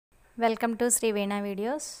Welcome to Sri Veena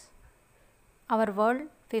videos. Our world,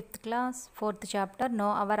 5th class, 4th chapter,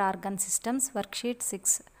 Know Our Organ Systems, worksheet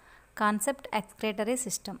 6. Concept excretory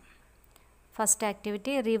system. First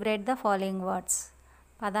activity, rewrite the following words.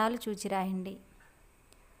 పదాలు చూచి రాయండి.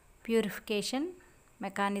 Purification,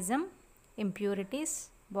 mechanism, impurities,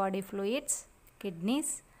 body fluids,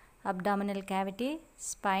 kidneys, abdominal cavity,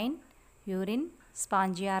 spine, urine,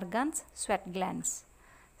 spongy organs, sweat glands.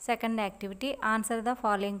 Second activity, answer the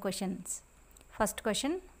following questions. First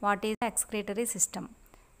question, what is the excretory system?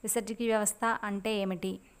 విసర్జక వ్యవస్థ అంటే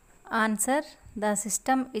ఏమిటి? Answer, the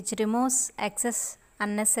system which removes excess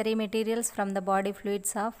unnecessary materials from the body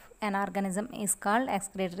fluids of an organism is called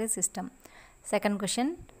excretory system. Second question,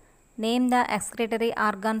 name the excretory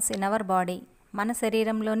organs in our body. మన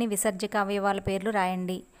శరీరంలోని విసర్జక అవయవాల పేర్లు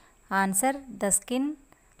రాయండి. Answer, the skin,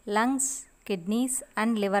 lungs, kidneys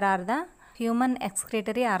and liver are the human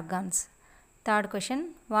excretory organs. Third question,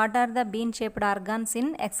 what are the bean shaped organs in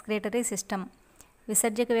excretory system?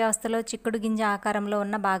 విసర్జక వ్యవస్థలో చిక్కుడు గింజ ఆకారంలో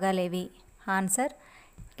ఉన్న భాగాలేవి? Answer,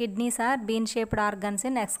 kidneys are bean shaped organs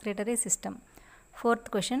in excretory system. Fourth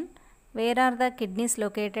question, where are the kidneys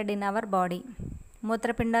located in our body?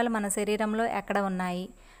 మూత్రపిండాలు మన శరీరంలో ఎక్కడ ఉన్నాయి?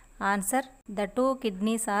 Answer, the two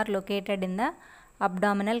kidneys are located in the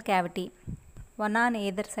abdominal cavity, one on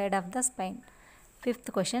either side of the spine.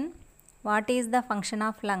 Fifth question, what is the function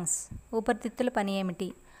of lungs? ఊపిరితిత్తుల పని ఏమిటి?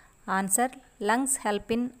 Answer, lungs help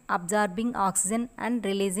in absorbing oxygen and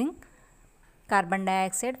releasing carbon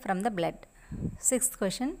dioxide from the blood. Sixth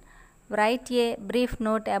question, write a brief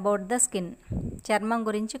note about the skin. చర్మం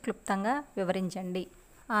గురించి క్లుప్తంగా వివరించండి.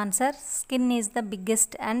 Answer, skin is the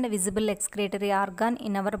biggest and visible excretory organ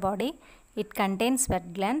in our body. It contains sweat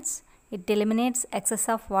glands. It eliminates excess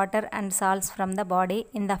of water and salts from the body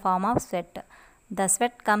in the form of sweat. The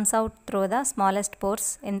sweat comes out through the smallest pores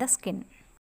in the skin.